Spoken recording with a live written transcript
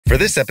For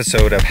this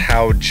episode of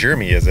How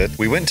Germy Is It,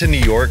 we went to New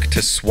York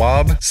to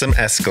swab some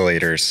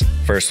escalators.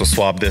 First, we'll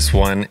swab this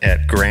one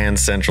at Grand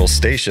Central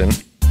Station.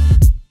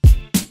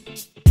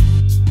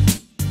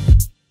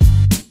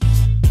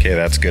 Okay,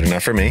 that's good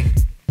enough for me.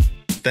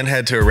 Then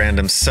head to a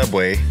random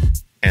subway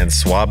and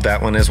swab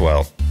that one as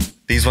well.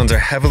 These ones are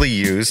heavily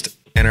used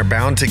and are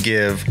bound to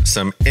give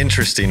some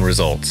interesting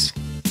results.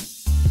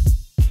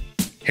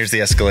 Here's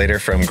the escalator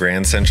from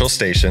Grand Central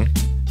Station.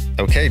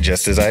 Okay,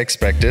 just as I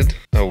expected,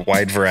 a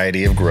wide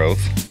variety of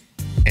growth.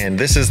 And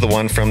this is the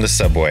one from the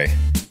subway.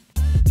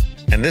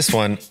 And this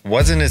one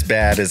wasn't as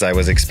bad as I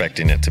was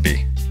expecting it to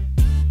be.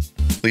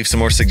 Leave some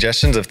more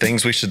suggestions of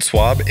things we should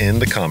swab in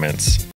the comments.